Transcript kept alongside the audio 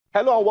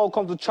Hello and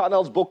welcome to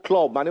Channels Book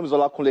Club. My name is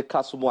Olakunle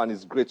Kasumu and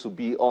it's great to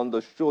be on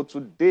the show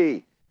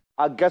today.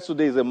 Our guest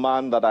today is a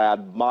man that I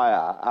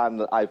admire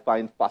and I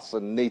find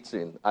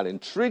fascinating and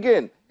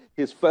intriguing.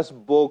 His first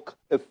book,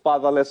 A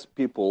Fatherless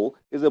People,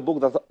 is a book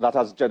that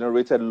has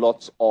generated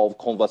lots of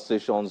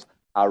conversations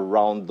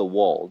around the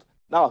world.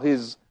 Now,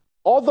 his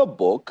other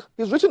book,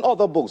 he's written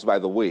other books, by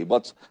the way,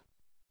 but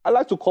I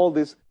like to call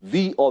this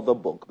the other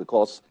book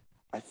because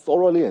I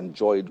thoroughly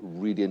enjoyed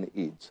reading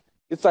it.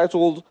 It's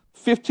titled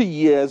 50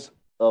 Years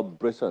of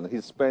Britain. He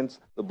spent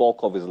the bulk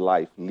of his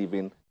life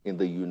living in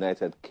the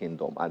United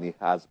Kingdom, and he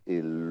has a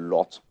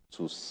lot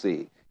to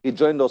say. He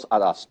joined us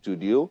at our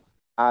studio,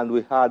 and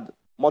we had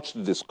much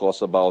to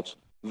discuss about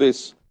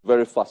this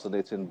very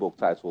fascinating book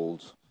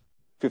titled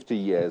 50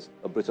 Years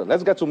of Britain.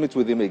 Let's get to meet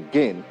with him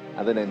again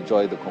and then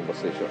enjoy the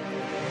conversation.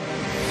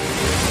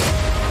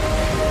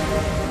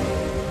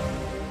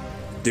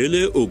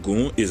 Dele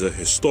Ogun is a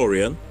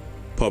historian,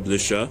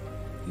 publisher,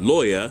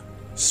 lawyer,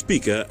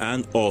 speaker,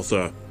 and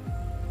author.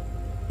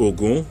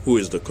 Ogun, who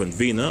is the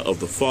convener of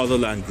the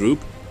Fatherland Group,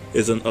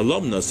 is an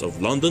alumnus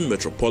of London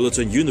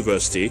Metropolitan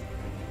University,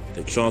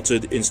 the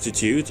Chartered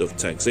Institute of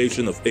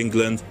Taxation of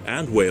England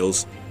and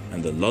Wales,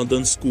 and the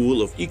London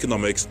School of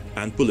Economics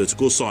and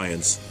Political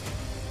Science.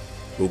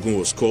 Ogun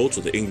was called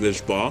to the English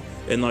bar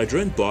and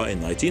Nigerian bar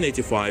in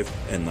 1985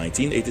 and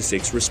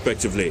 1986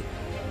 respectively.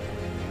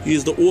 He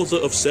is the author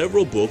of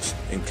several books,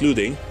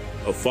 including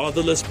A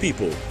Fatherless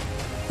People,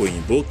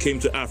 Oyinbo Came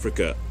to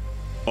Africa,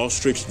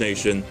 Ostrich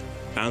Nation,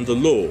 and The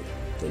Law,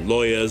 The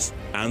Lawyers,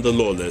 and the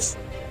Lawless,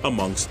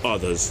 amongst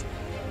others.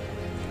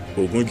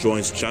 Ogun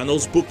joins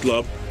Channels Book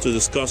Club to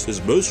discuss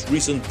his most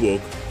recent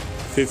book,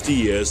 50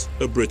 Years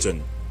of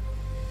Britain.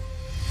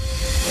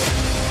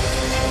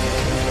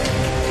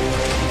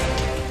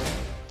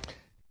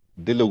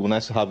 Dele Ogun,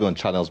 nice to have you on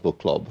Channels Book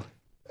Club.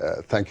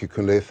 Thank you,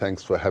 Kunle.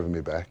 Thanks for having me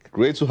back.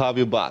 Great to have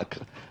you back.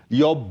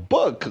 Your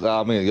book,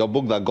 your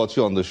book that got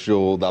you on the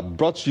show, that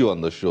brought you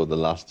on the show the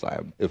last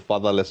time, A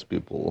Fatherless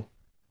People,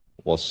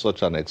 was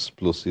such an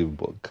explosive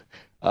book.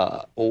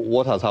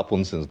 What has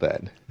happened since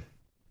then?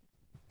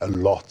 A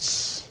lot.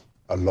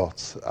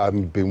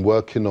 I've been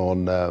working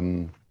on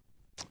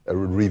a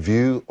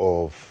review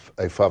of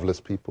A Fatherless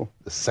People,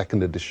 the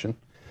second edition.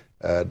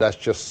 That's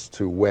just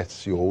to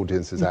whet your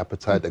audience's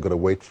appetite. They've got to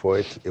wait for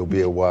it. It'll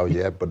be a while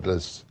yet, but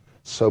there's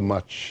so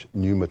much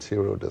new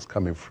material that's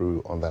coming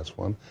through on that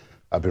one.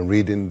 I've been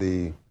reading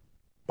the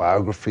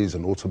biographies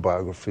and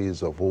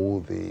autobiographies of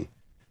all the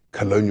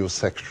colonial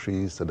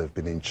secretaries that have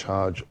been in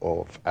charge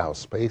of our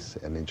space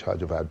and in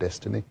charge of our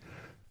destiny.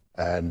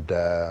 And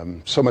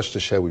so much to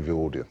share with your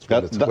audience.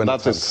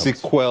 That's a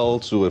sequel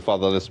to A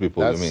Fatherless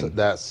People, you mean?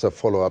 That's a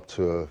follow-up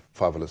to A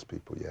Fatherless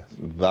People, yes.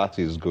 That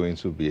is going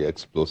to be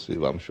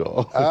explosive, I'm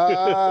sure.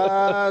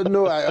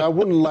 No, I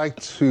wouldn't like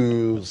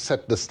to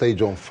set the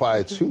stage on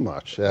fire too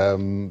much,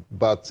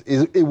 but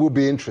it will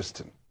be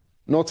interesting.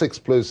 Not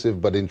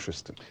explosive, but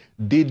interesting.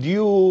 Did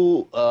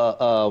you,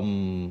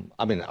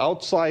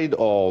 outside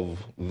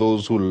of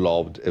those who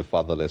loved A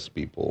Fatherless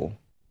People,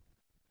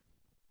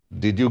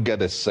 did you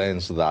get a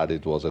sense that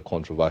it was a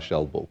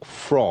controversial book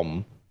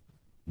from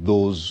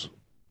those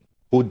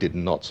who did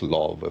not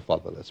love A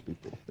Fatherless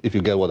People, if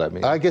you get what I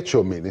mean? I get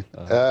your meaning.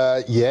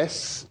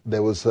 Yes,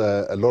 there was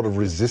a lot of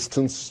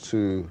resistance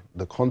to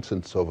the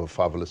contents of A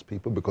Fatherless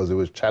People because it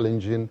was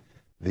challenging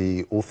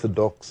the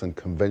orthodox and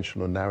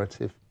conventional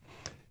narrative.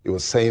 It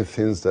was saying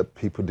things that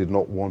people did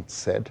not want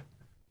said.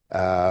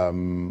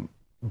 But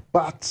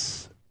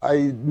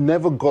I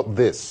never got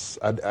this.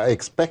 I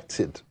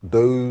expected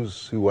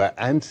those who were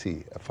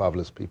anti-A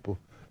Fatherless People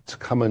to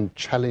come and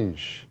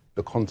challenge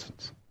the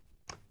contents.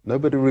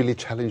 Nobody really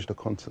challenged the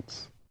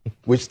contents,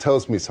 which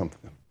tells me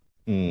something.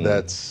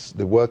 That's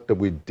the work that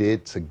we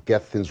did to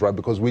get things right,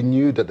 because we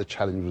knew that the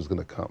challenge was going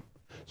to come.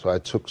 So I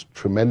took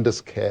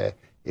tremendous care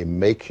in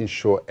making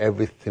sure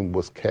everything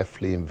was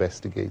carefully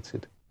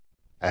investigated.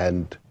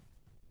 And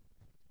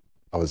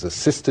I was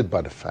assisted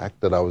by the fact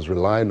that I was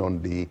relying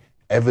on the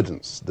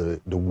evidence, the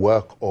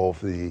work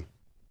of the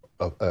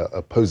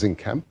opposing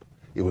camp.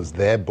 It was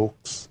their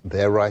books,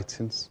 their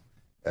writings,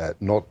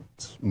 not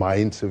my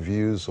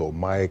interviews or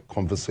my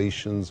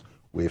conversations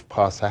with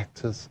past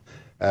actors.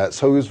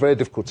 So it was very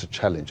difficult to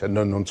challenge. And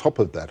then on top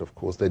of that, of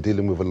course, they're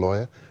dealing with a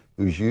lawyer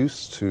who's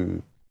used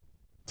to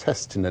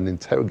testing and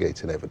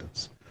interrogating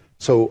evidence.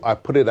 So I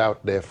put it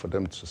out there for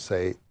them to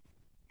say,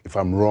 if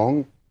I'm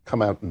wrong,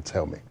 come out and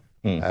tell me.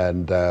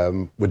 And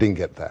we didn't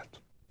get that.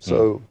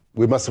 So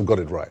we must have got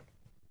it right.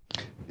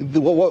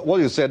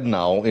 What you said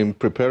now in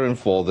preparing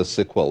for the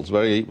sequels,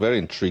 very, very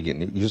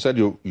intriguing. You said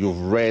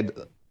you've read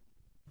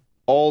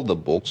all the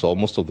books, or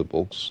most of the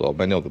books, or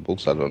many of the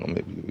books, I don't know,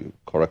 maybe you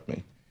correct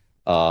me,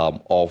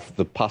 of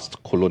the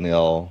past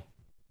colonial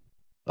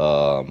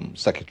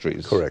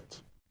secretaries.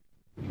 Correct.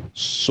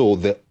 So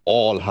they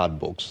all had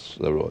books,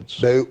 the Rhodes?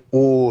 They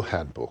all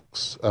had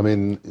books. I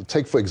mean,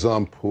 take, for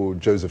example,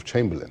 Joseph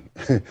Chamberlain.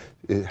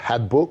 It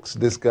had books.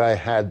 This guy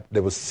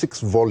there were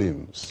 6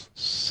 volumes.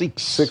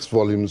 Six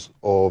volumes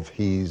of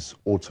his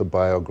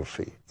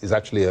autobiography. It's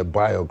actually a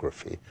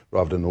biography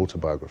rather than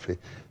autobiography.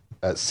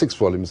 6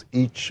 volumes,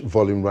 each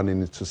volume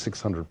running into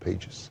 600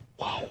 pages.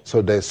 Wow.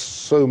 So there's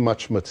so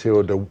much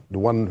material. The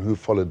one who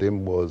followed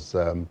him was,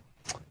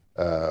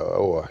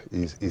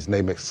 his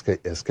name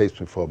escapes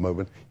me for a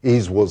moment.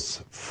 His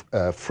was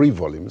 3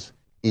 volumes,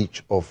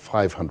 each of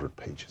 500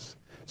 pages.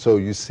 So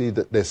you see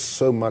that there's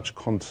so much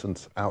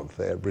content out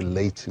there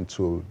relating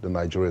to the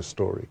Nigeria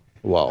story.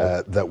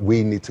 Wow. That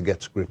we need to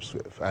get to grips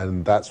with.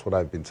 And that's what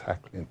I've been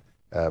tackling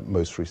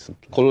most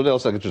recently. Colonial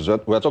secretaries,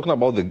 we're talking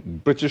about the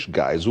British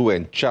guys who were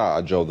in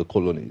charge of the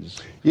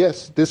colonies.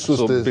 Yes, this was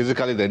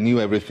basically they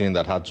knew everything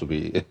that had to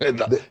be,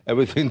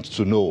 everything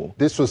to know.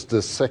 This was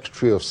the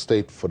Secretary of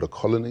State for the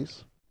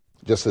colonies,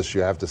 just as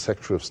you have the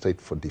Secretary of State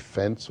for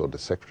Defense or the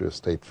Secretary of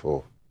State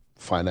for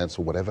Finance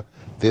or whatever.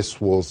 This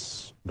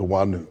was the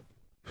one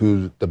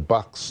who the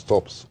buck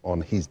stops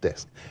on his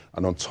desk.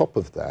 And on top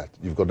of that,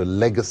 you've got a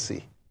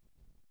legacy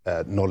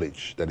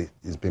knowledge that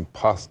is being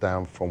passed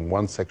down from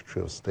one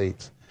Secretary of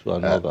State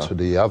to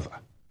the other,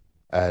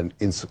 and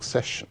in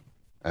succession.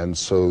 And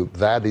so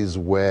that is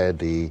where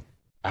the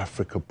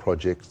Africa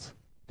project,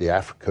 the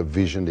Africa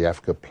vision, the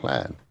Africa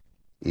plan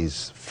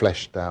is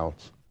fleshed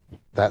out.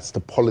 That's the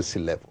policy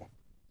level,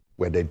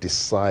 where they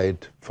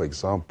decide, for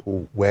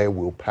example, where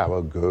will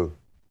power go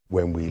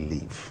when we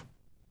leave.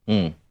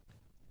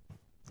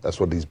 That's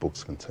what these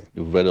books contain.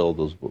 You've read all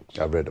those books?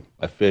 I've read them.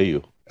 I fear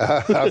you.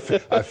 I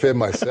fear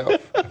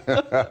myself.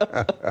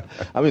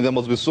 I mean, there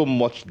must be so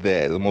much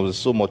there. There must be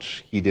so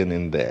much hidden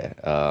in there.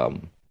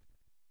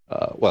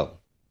 Well,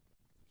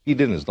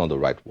 hidden is not the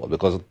right word,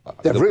 because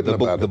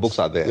the books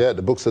are there. Yeah,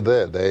 the books are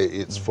there.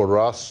 It's for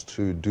us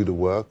to do the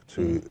work,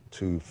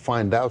 to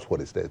find out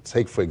what is there.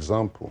 Take, for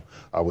example,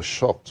 I was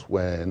shocked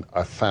when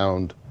I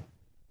found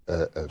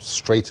a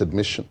straight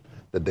admission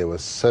that there were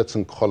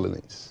certain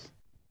colonies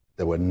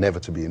that were never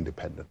to be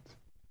independent.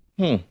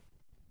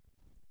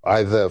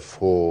 Either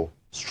for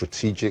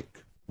strategic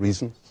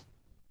reasons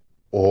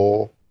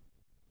or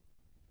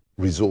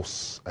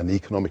resource and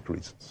economic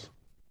reasons.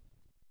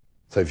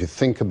 So if you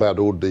think about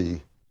all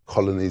the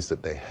colonies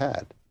that they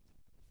had,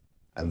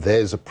 and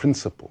there's a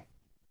principle.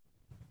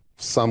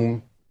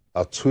 Some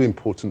are too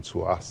important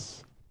to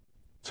us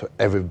to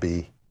ever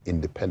be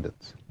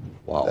independent.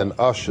 Wow. And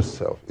ask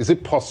yourself, is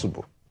it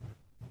possible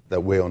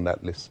that we're on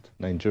that list?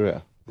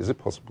 Nigeria. Is it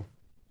possible?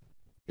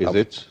 Is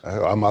it?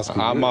 I'm asking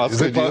you. I'm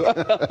asking you.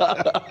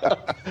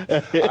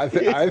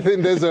 I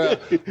think there's a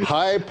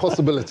high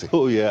possibility.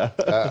 Oh, yeah.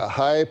 A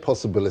high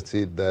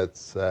possibility that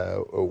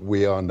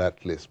we are on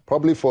that list,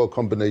 probably for a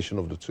combination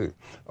of the two.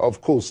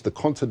 Of course, the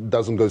content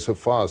doesn't go so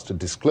far as to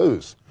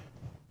disclose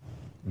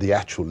the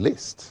actual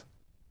list,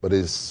 but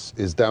is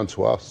down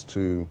to us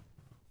to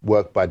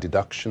work by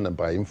deduction and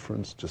by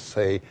inference to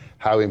say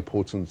how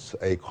important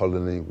a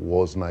colony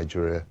was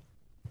Nigeria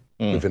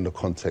within the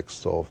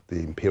context of the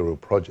imperial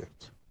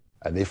project.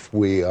 And if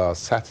we are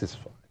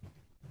satisfied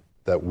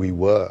that we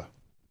were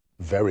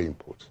very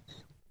important,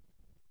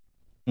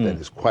 then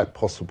it's quite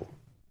possible.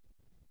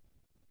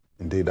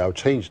 Indeed, I'll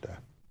change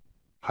that.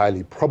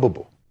 Highly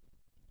probable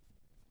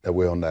that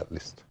we're on that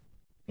list.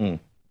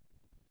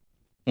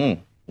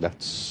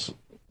 That's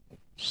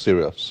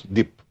serious,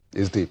 deep.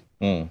 It's deep.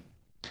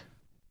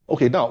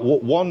 Okay, now,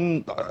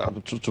 one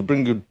to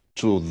bring you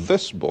to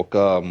this book,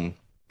 one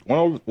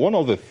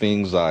of the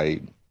things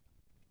I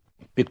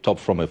picked up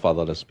from a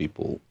fatherless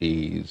people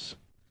is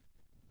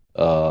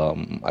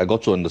I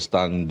got to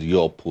understand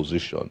your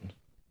position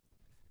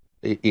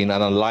in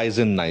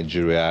analyzing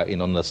Nigeria,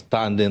 in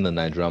understanding the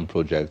Nigerian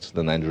project,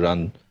 the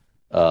Nigerian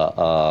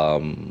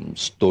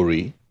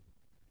story.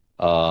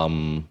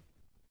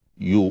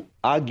 You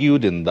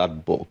argued in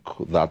that book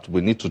that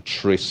we need to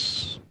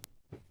trace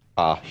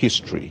our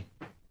history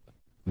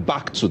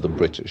back to the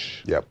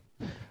British. Yep.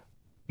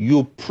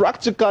 You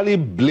practically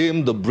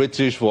blame the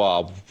British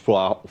for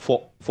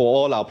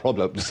all our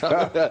problems.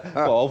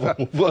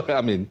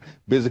 I mean,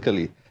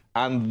 basically,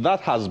 and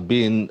that has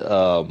been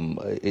that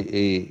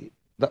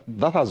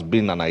has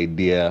been an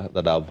idea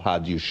that I've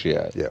had you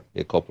share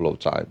a couple of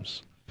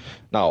times.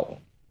 Now,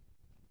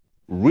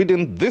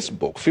 reading this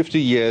book, 50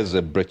 Years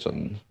in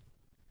Britain,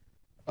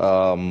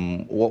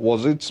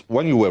 was it,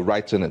 when you were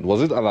writing it,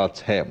 was it an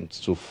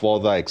attempt to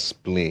further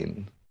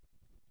explain,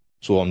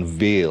 to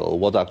unveil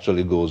what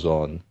actually goes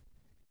on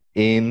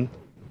in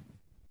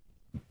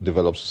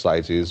developed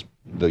societies,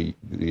 the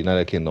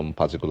United Kingdom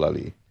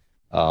particularly,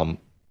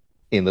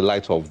 in the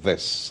light of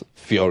this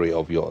theory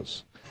of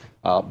yours?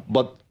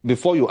 But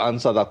before you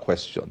answer that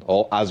question,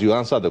 or as you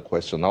answer the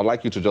question, I'd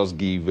like you to just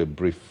give a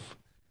brief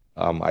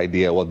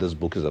idea what this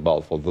book is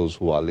about for those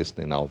who are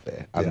listening out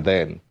there, and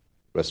then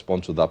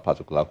respond to that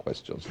particular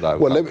question. So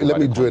well, let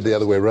me do it the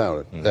other way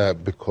around,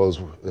 because,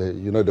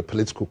 you know, the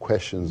political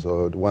questions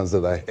are the ones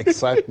that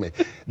excite me.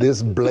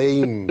 This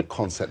blame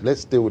concept,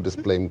 let's deal with this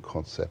blame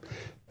concept.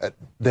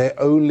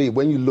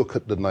 When you look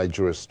at the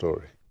Nigeria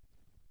story,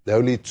 there are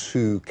only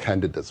two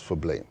candidates for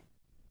blame.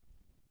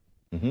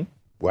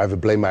 We either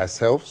blame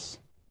ourselves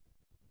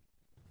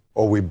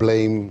or we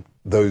blame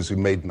those who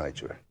made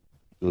Nigeria.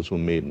 Those who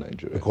made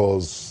Nigeria.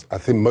 Because I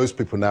think most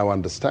people now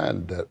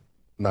understand that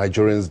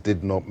Nigerians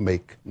did not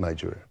make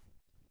Nigeria.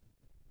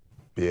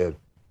 Be a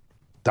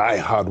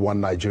die-hard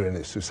one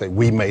Nigerianist who say,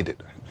 we made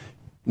it.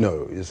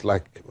 No, it's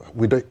like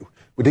we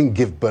didn't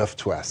give birth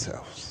to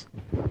ourselves.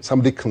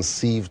 Somebody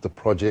conceived the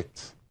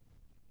project.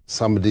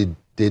 Somebody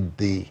did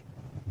the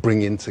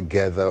bringing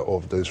together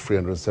of those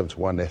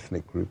 371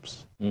 ethnic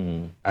groups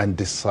and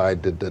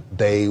decided that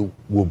they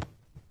would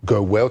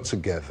go well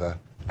together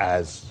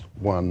as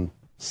one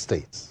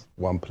state,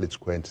 one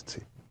political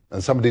entity.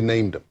 And somebody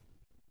named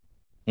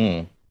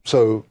them.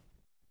 So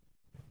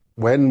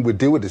when we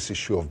deal with this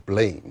issue of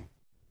blame,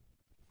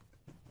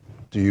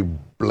 do you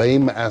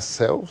blame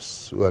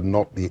ourselves who are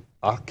not the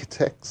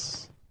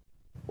architects,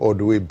 or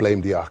do we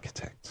blame the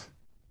architect?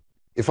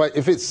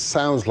 If it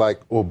sounds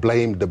like, or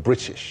blame the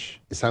British,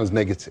 it sounds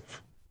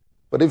negative.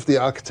 But if the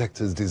architect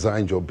has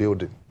designed your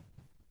building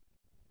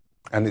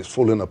and it's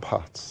fallen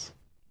apart,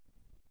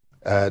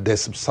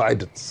 there's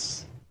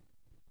subsidence,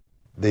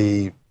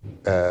 the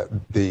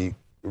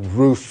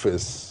roof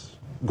has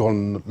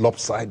gone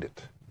lopsided,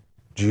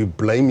 do you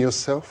blame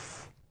yourself?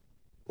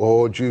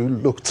 Or do you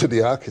look to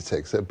the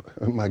architect and say,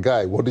 oh, my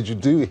guy, what did you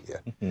do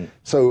here?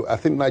 So I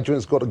think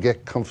Nigerians got to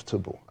get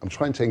comfortable. I'm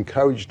trying to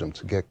encourage them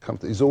to get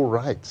comfortable. It's all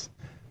right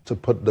to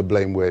put the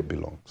blame where it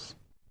belongs.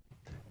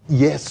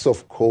 Yes,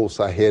 of course,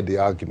 I hear the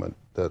argument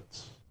that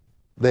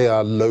they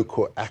are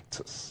local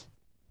actors.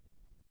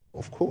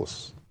 Of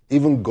course.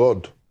 Even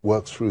God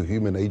works through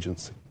human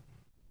agency.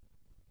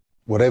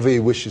 Whatever he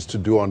wishes to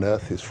do on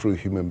earth is through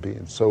human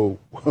beings. So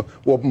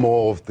what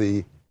more of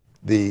the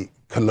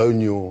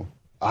colonial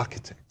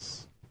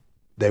architects?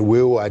 They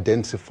will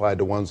identify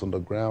the ones on the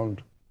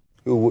ground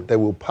who they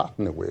will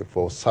partner with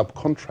or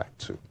subcontract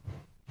to.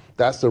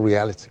 That's the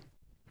reality.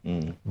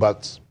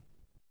 But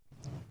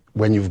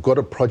when you've got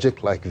a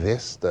project like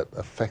this that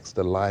affects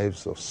the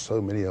lives of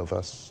so many of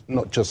us,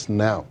 not just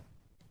now,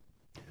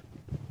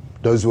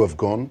 those who have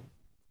gone,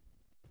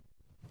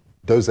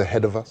 those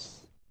ahead of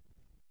us,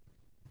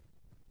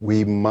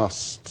 we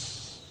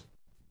must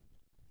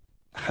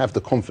have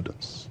the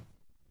confidence.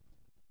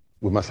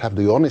 We must have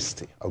the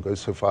honesty, I'll go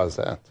so far as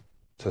that,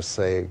 to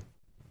say,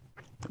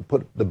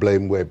 put the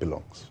blame where it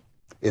belongs.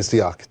 It's the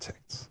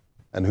architects.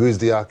 And who is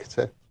the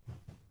architect?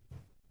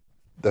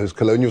 Those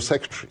colonial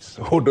secretaries.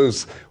 All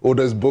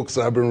those books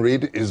I've been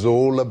reading is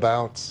all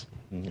about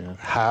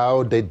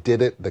how they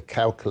did it, the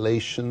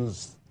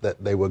calculations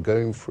that they were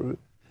going through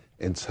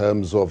in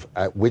terms of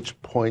at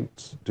which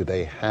point do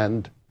they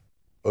hand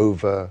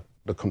over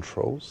the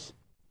controls.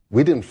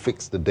 We didn't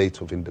fix the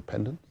date of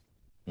independence.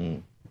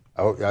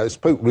 I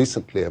spoke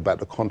recently about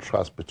the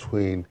contrast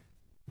between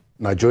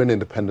Nigerian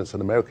independence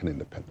and American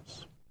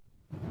independence.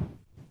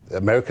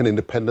 American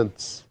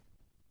independence,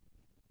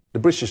 the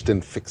British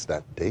didn't fix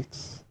that date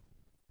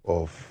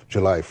of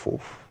July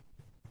 4th.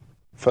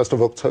 1st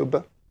of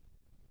October,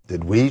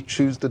 did we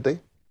choose the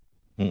date?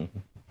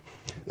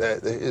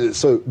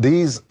 So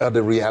these are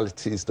the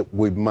realities that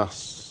we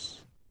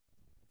must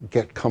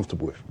get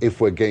comfortable with if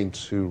we're going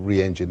to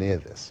re-engineer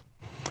this.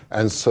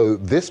 And so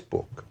this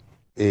book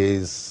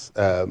is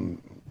a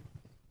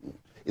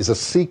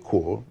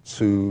sequel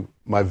to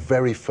my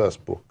very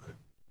first book.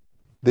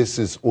 This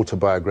is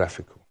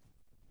autobiographical.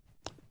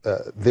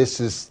 This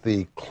is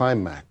the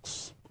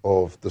climax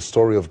of the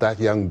story of that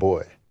young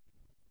boy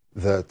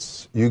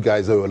that you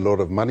guys owe a lot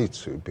of money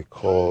to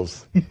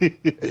because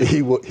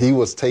he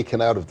was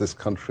taken out of this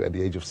country at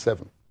the age of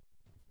 7.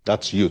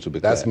 That's you, to be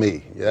clear. That's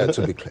me, yeah,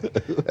 to be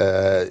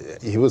clear.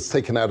 He was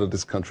taken out of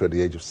this country at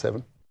the age of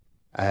 7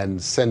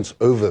 and sent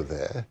over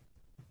there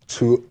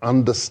to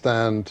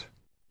understand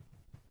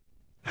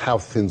how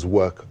things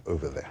work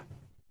over there,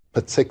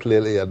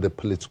 particularly at the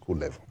political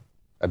level,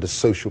 at the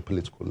social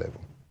political level,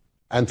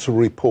 and to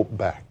report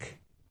back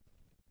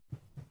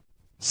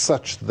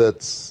such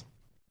that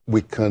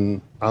we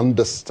can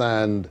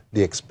understand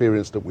the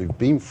experience that we've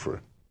been through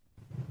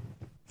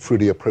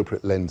the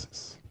appropriate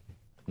lenses.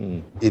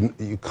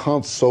 You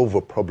can't solve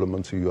a problem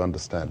until you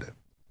understand it.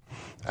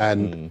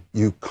 And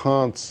you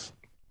can't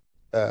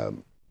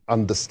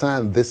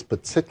understand this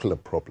particular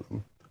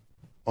problem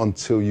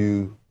until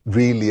you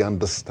really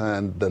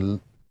understand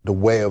the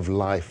way of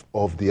life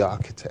of the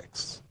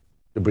architects,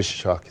 the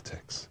British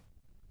architects.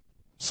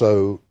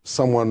 So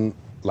someone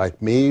like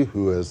me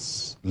who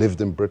has lived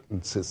in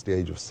Britain since the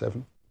age of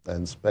 7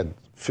 and spent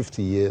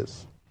 50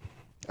 years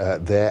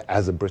there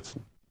as a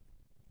Briton,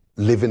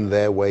 living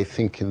their way,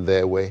 thinking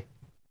their way,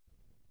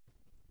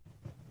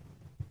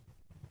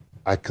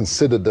 I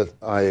consider that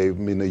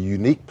I'm in a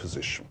unique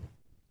position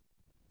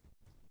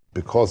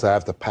because I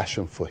have the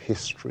passion for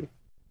history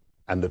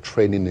and the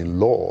training in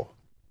law,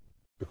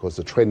 because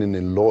the training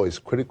in law is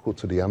critical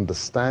to the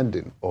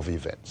understanding of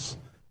events.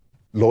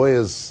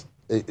 Lawyers,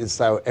 it's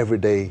our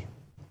everyday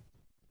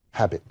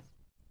habit,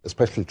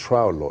 especially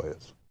trial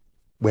lawyers.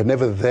 We're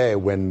never there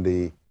when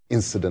the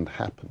incident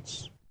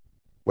happens,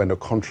 when a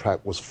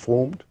contract was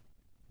formed,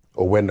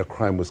 or when the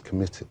crime was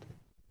committed.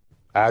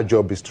 Our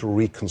job is to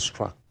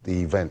reconstruct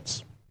the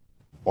events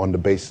on the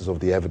basis of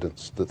the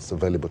evidence that's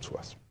available to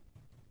us.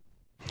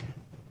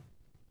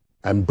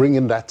 And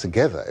bringing that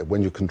together,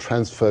 when you can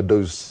transfer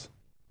those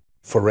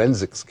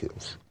forensic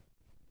skills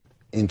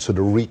into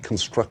the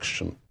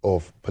reconstruction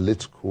of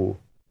political,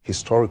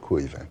 historical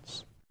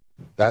events,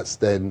 that's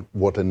then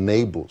what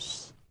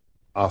enables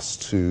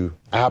us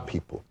our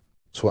people,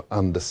 to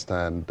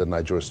understand the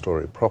Nigeria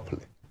story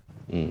properly.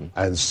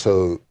 And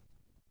so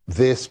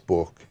this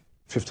book,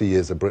 50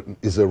 Years of Britain,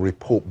 is a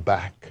report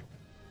back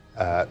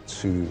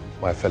to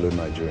my fellow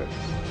Nigerians.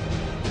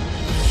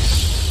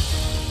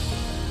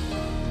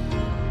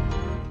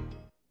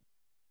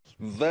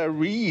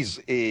 There is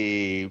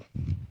a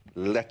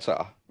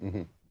letter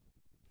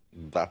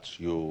that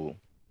you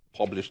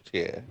published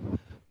here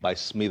by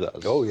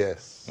Smithers. Oh,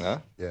 yes. Yeah?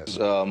 Yes.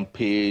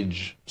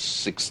 Page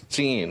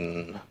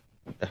 16.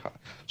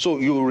 So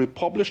you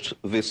republished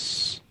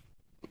this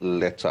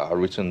letter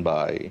written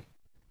by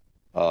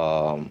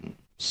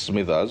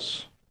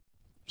Smithers,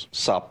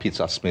 Sir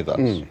Peter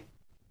Smithers,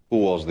 who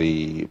was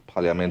the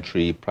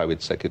parliamentary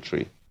private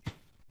secretary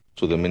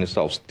to the Minister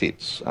of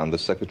State and the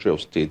Secretary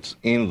of State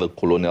in the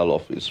colonial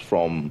office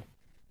from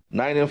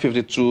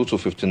 1952 to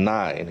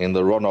 59 in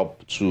the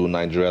run-up to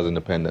Nigeria's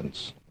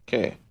independence.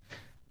 Okay.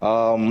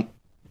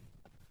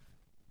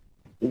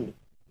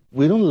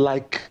 We don't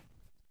like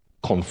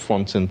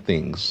confronting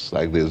things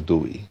like this, do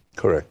we?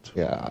 Correct.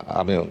 Yeah,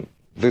 I mean,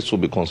 this will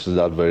be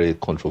considered very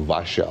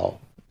controversial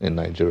in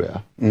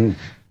Nigeria.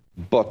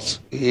 But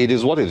it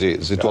is what it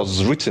is. It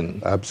was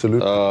written.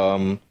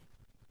 Absolutely.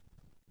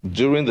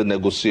 During the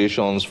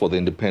negotiations for the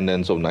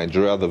independence of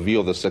Nigeria, the view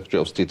of the Secretary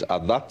of State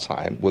at that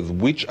time, with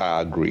which I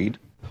agreed,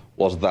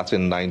 was that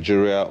in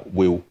Nigeria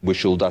we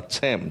should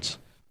attempt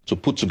to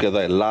put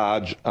together a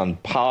large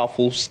and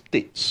powerful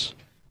state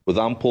with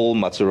ample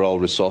material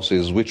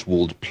resources which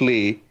would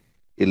play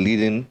a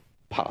leading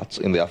part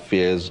in the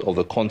affairs of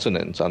the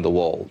continent and the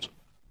world.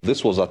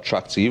 This was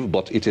attractive,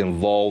 but it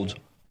involved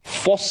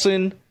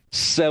forcing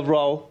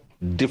several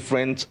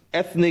different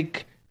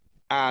ethnic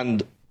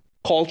and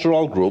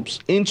cultural groups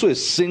into a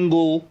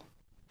single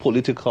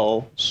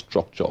political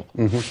structure.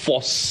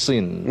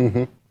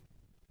 Forcing.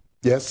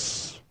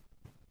 Yes.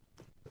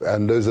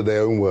 And those are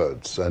their own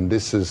words. And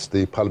this is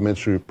the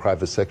parliamentary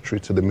private secretary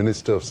to the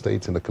Minister of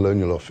State in the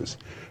Colonial Office.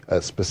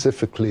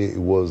 Specifically, it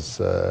was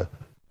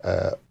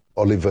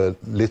Oliver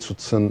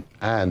Littleton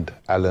and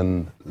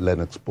Alan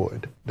Lennox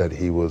Boyd that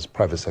he was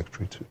private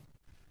secretary to.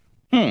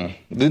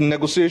 The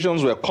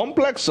negotiations were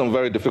complex and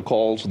very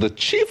difficult. The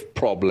chief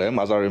problem,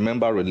 as I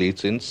remember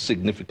relating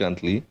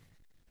significantly,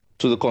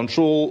 to the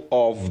control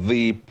of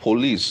the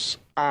police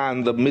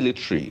and the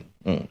military.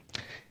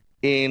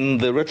 In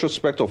the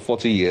retrospect of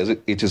 40 years,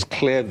 it is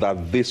clear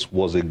that this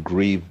was a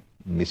grave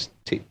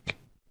mistake,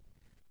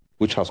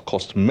 which has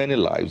cost many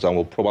lives and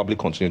will probably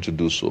continue to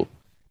do so.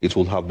 It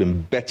would have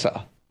been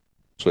better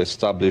to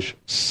establish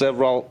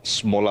several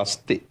smaller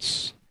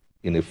states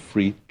in a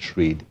free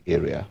trade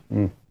area.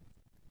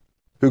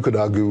 Who could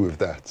argue with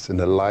that in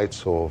the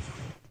light of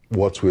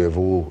what we have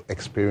all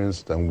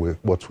experienced and with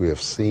what we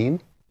have seen?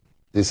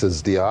 This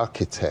is the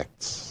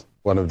architects,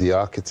 one of the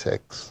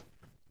architects,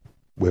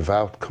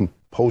 without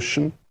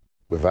compulsion,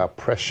 without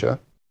pressure,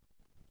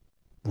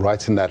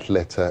 writing that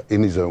letter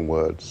in his own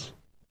words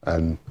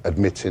and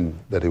admitting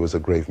that it was a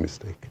grave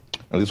mistake.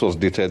 And this was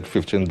dated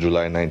 15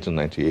 July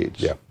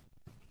 1998. Yeah.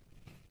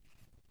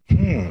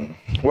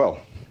 Well,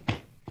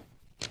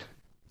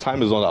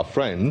 time is not our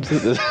friend.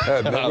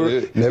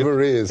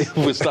 Never is. If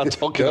we start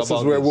talking Just about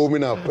as we're this.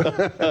 warming up.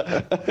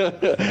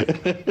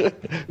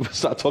 We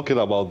start talking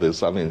about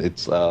this. I mean,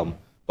 it's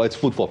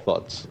food for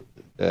thought.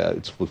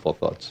 It's food for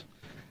thought.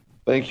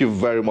 Thank you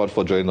very much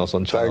for joining us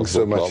on Channel Thanks so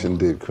Book much Club.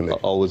 indeed, Kunle.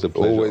 Always a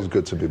pleasure. Always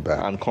good to be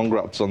back. And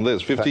congrats on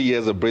this. 50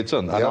 years of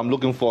Britain. And Yep. I'm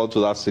looking forward to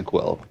that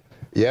sequel.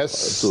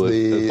 Yes, to a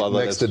the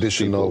Fatherless next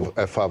edition People. of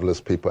A Fatherless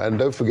People. And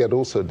don't forget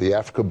also the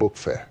Africa Book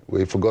Fair.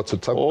 We forgot to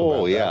talk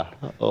about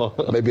that. Oh,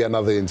 Maybe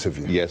another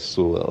interview. yes,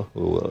 we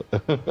will.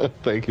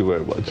 Thank you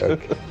very much.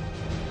 Okay.